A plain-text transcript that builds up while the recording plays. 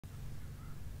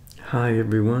Hi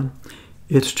everyone,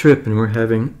 it's Trip and we're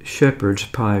having shepherd's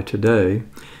pie today.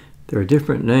 There are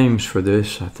different names for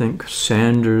this. I think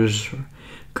Sanders or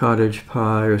cottage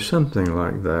pie or something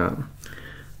like that.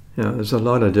 You know, there's a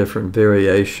lot of different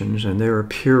variations, and there are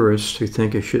purists who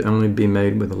think it should only be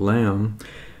made with lamb,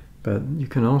 but you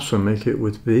can also make it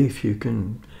with beef. You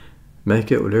can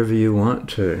make it whatever you want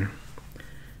to.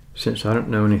 Since I don't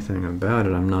know anything about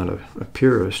it, I'm not a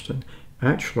purist. And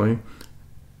actually,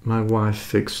 my wife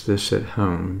fixed this at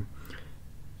home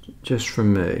just for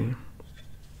me.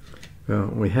 Well,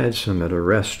 we had some at a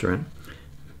restaurant,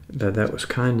 but that was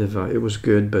kind of, it was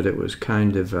good, but it was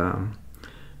kind of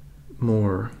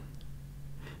more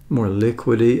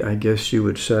liquidy, I guess you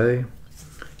would say.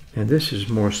 And this is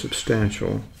more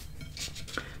substantial.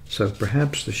 So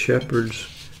perhaps the shepherd's,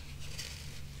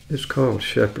 it's called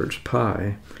shepherd's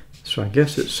pie. So I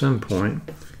guess at some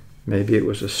point, maybe it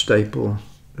was a staple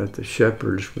that the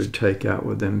shepherds would take out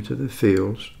with them to the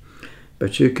fields.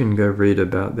 But you can go read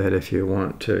about that if you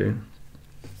want to.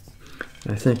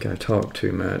 I think I talk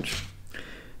too much.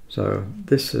 So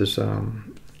this is,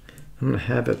 I'm going to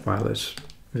have it while it's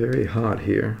very hot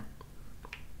here.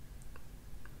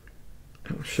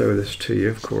 I'll show this to you,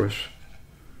 of course,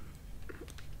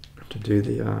 to do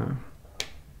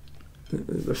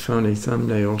the funny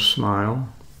thumbnail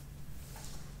smile.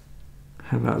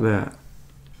 How about that?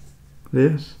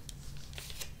 This?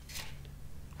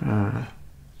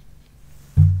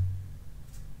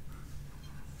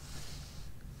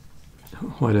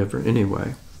 Whatever,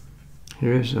 anyway.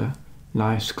 Here's a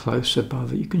nice close-up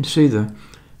of it. You can see the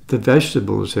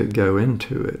vegetables that go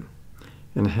into it,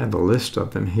 and I have a list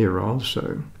of them here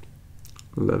also.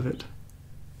 Love it.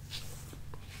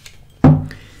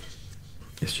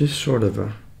 It's just sort of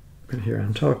a, and here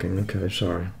I'm talking, okay,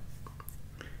 sorry.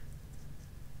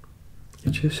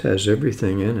 It just has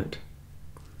everything in it.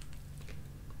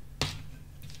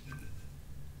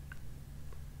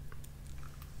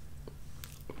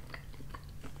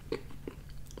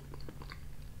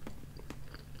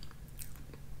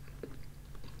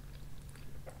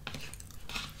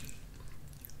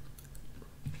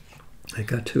 I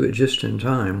got to it just in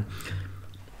time.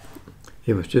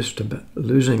 It was just about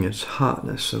losing its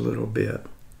hotness a little bit.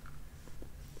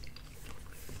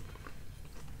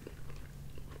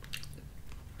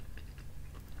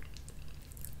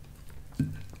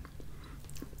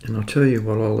 And I'll tell you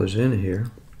what all is in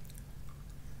here.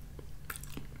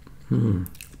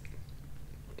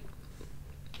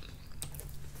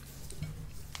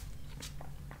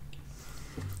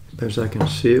 As I can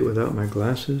see it without my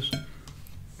glasses,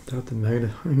 without the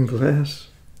magnifying glass.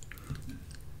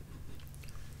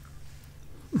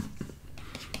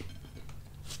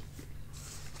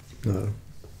 No.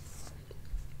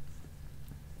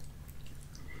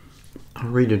 I'll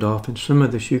read it off, and some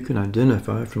of this you can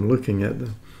identify from looking at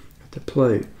the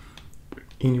plate.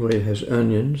 Anyway, it has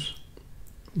onions,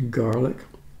 garlic,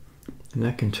 and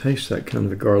I can taste that kind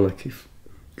of a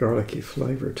garlicky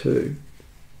flavor too.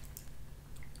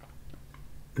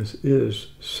 This is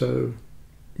so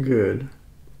good.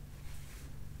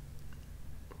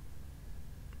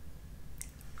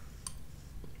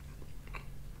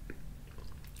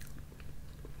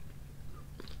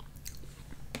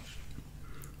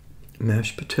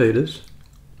 Mashed potatoes,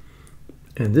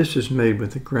 and this is made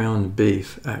with the ground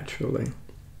beef actually.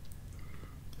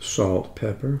 Salt,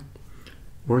 pepper,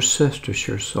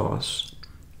 Worcestershire sauce.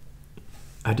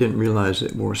 I didn't realize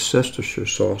that Worcestershire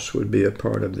sauce would be a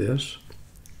part of this.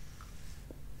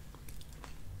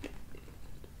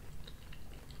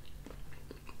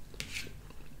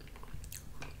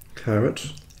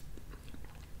 Carrots.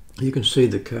 You can see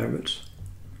the carrots.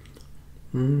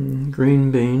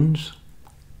 Green beans.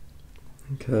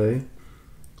 Okay.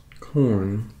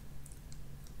 Corn.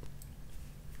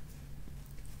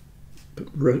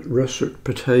 Russet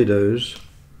potatoes.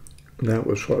 That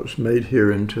was what was made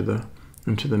here into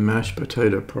the mashed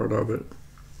potato part of it.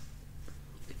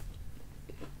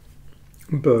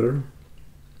 Butter.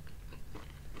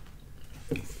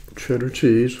 Cheddar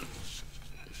cheese.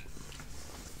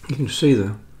 You can see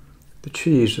the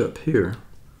cheese up here.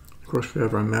 Of course, we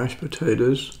have our mashed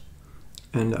potatoes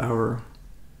and our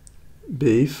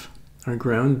beef, our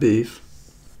ground beef.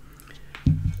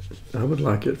 I would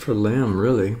like it for lamb,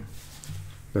 really,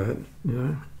 but you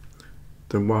know,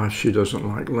 the wife, she doesn't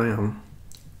like lamb.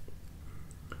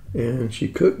 And she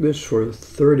cooked this for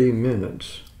 30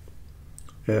 minutes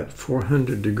at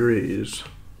 400 degrees.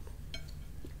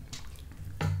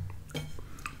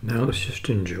 Now let's just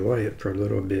enjoy it for a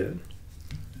little bit.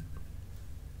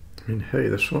 I mean, hey,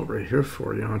 that's what we're here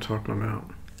for, you know what I'm talking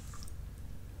about.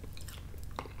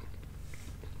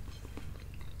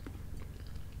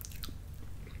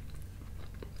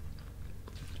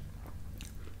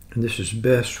 And this is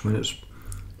best when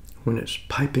it's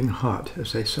piping hot,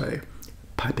 as they say,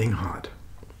 piping hot.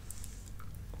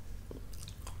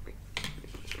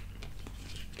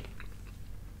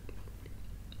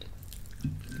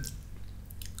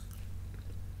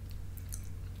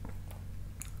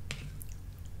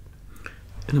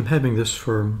 And I'm having this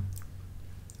for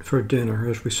dinner,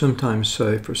 as we sometimes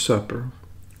say, for supper.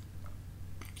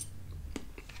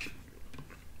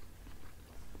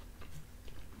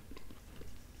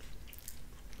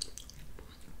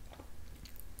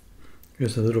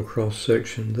 Here's a little cross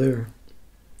section there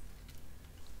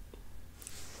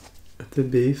of the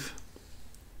beef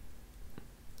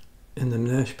and the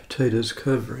mashed potatoes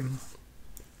covering.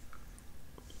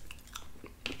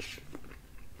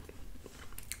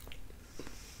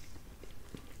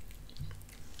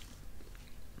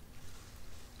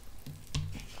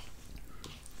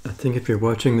 I think if you're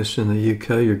watching this in the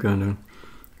UK, you're going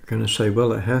to say,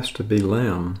 well, it has to be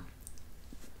lamb.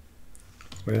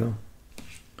 Well,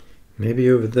 maybe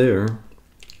over there.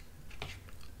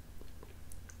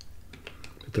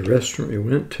 But the restaurant we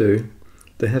went to,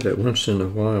 they have it once in a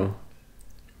while.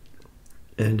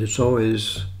 And it's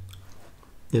always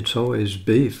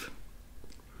beef.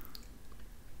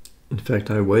 In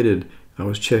fact, I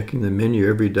was checking the menu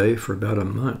every day for about a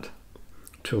month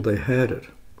till they had it.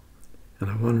 And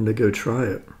I wanted to go try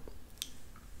it.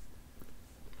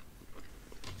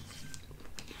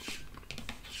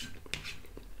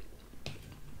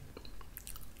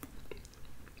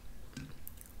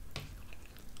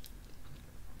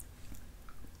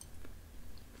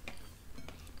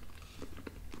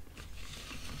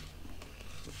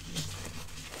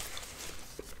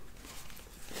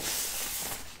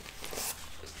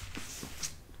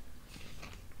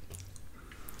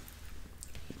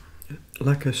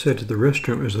 Like I said, the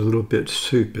restaurant was a little bit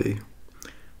soupy.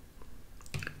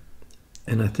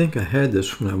 And I think I had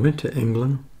this when I went to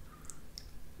England,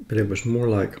 but it was more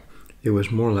like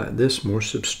this, more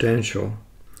substantial.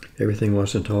 Everything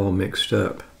wasn't all mixed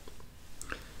up.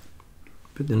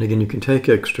 But then again, you can take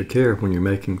extra care when you're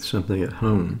making something at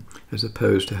home, as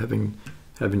opposed to having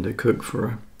to cook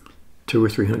for 200 or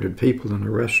 300 people in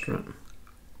a restaurant.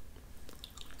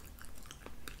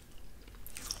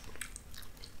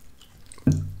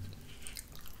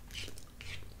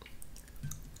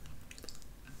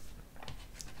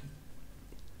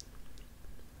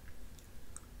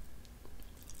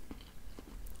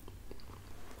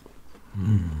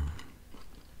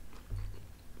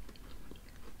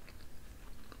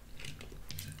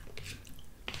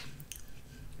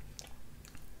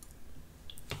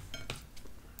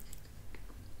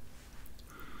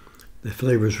 The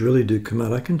flavors really do come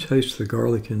out. I can taste the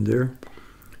garlic in there,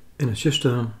 and it's just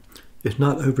it's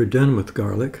not overdone with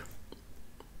garlic.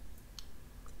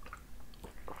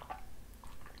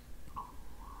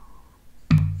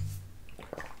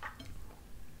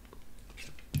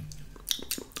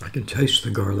 I can taste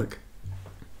the garlic.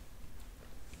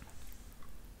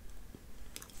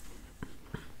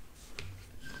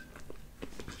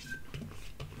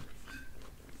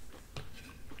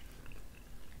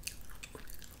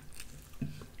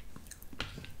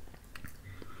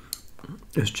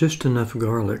 It's just enough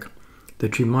garlic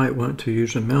that you might want to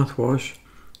use a mouthwash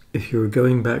if you're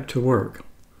going back to work,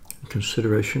 in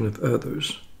consideration of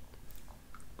others.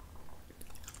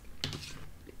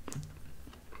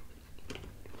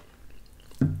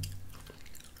 And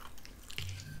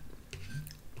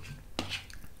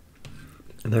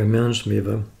that reminds me of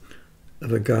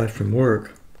a guy from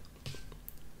work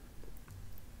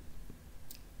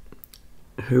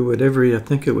who would I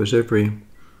think it was every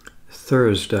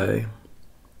Thursday,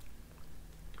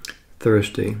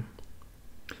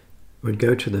 would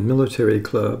go to the military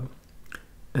club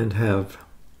and have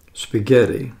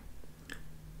spaghetti.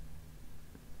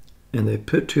 And they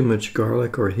put too much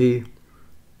garlic, or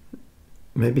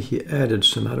maybe he added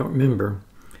some, I don't remember.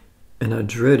 And I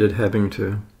dreaded having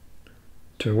to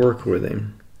work with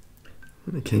him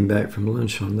when I came back from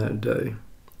lunch on that day.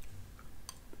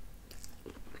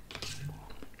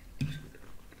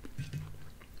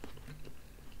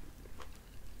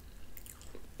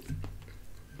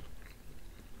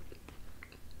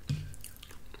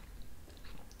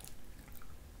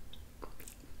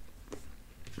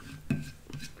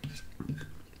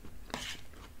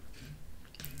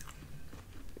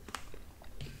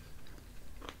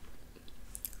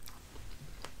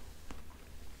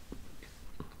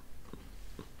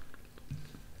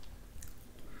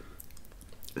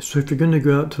 So if you're going to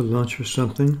go out to lunch or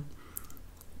something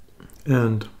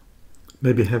and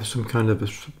maybe have some kind of a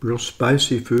real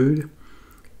spicy food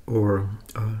or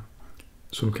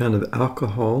some kind of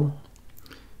alcohol,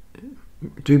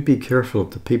 do be careful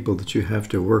of the people that you have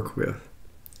to work with.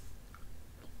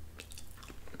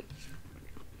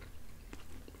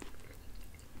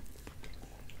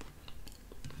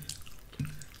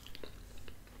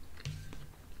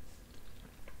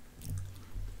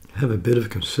 Have a bit of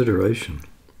consideration.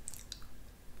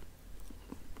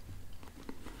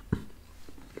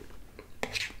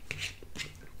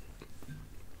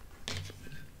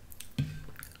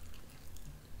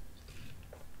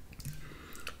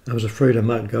 I was afraid I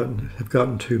might have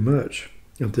gotten too much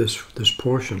of this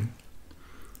portion,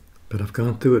 but I've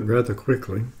gone through it rather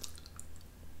quickly.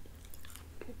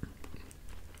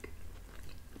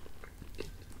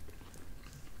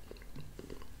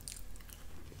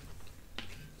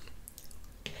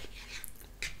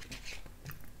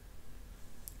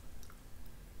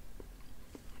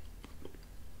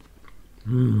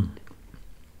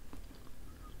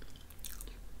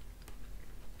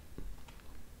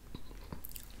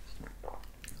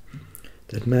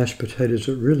 That mashed potatoes,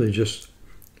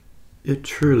 it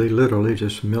truly, literally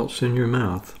just melts in your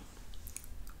mouth.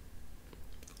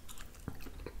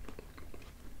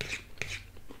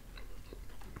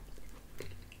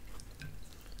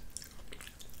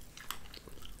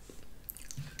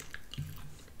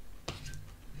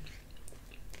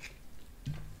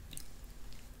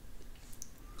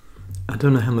 I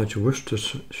don't know how much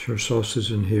Worcestershire sauce is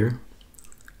in here.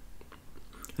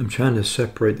 I'm trying to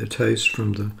separate the taste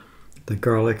from the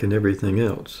garlic and everything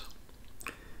else.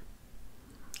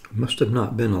 Must have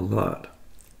not been a lot.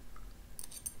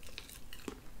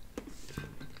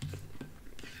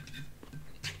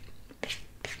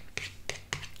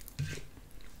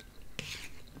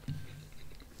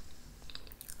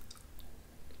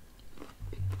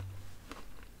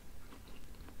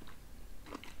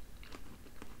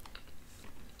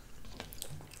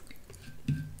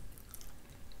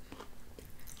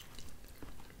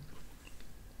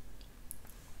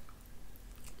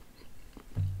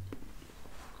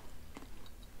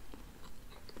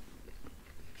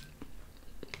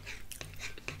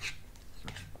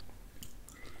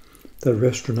 That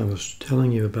restaurant I was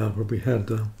telling you about where we had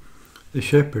the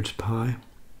shepherd's pie.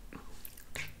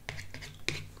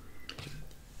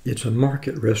 It's a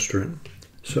market restaurant,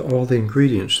 so all the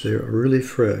ingredients there are really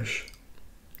fresh,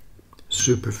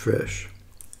 super fresh.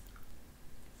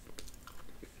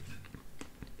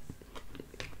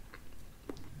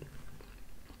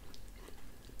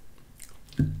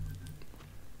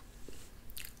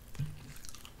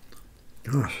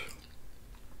 Gosh,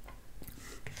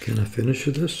 can I finish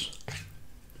this?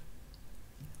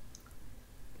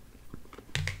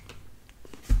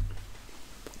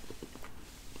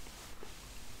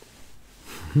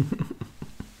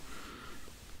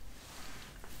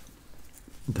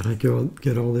 Did I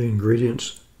get all the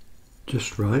ingredients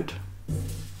just right?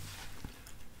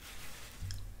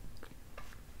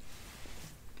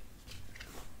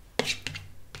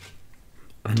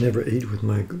 I never eat with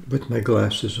my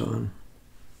glasses on.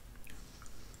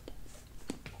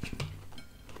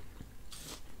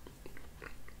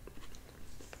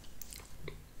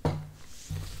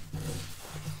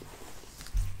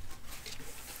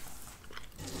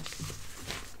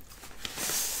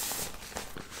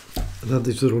 I love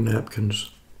these little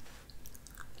napkins.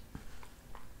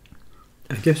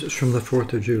 I guess it's from the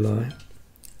 4th of July.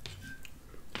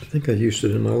 I think I used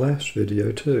it in my last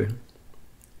video too.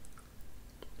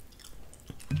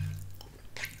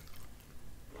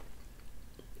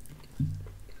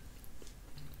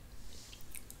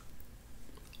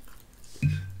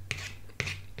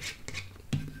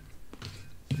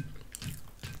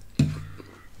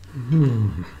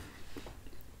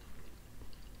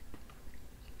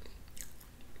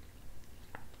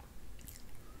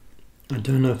 I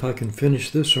don't know if I can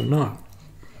finish this or not.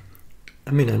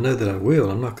 I mean, I know that I will.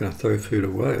 I'm not going to throw food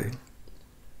away.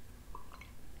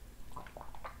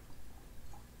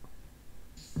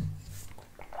 I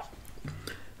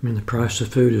mean, the price of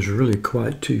food is really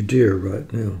quite too dear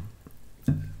right now.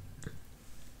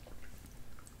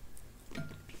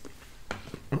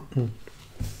 Oh,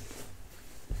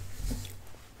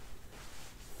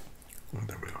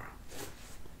 there we are.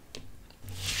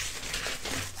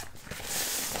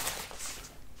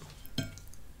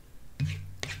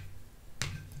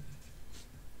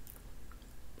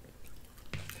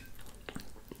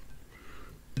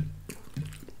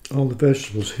 All the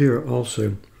vegetables here are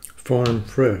also farm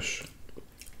fresh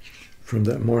from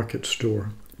that market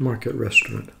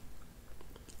restaurant.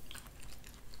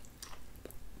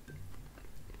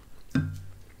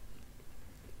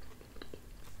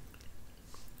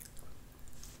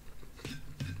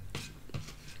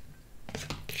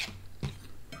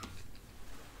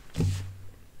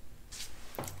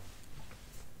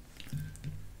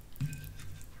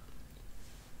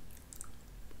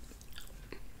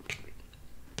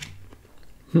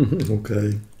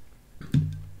 Okay.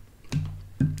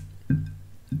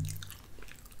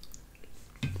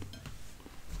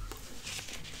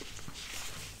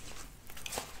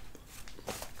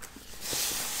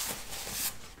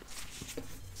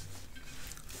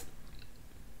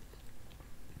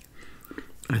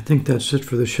 I think that's it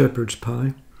for the shepherd's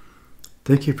pie.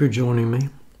 Thank you for joining me.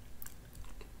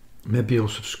 Maybe you'll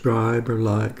subscribe or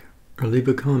like or leave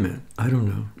a comment. I don't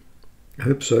know. I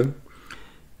hope so.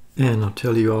 And I'll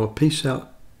tell you all, peace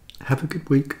out. Have a good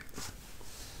week.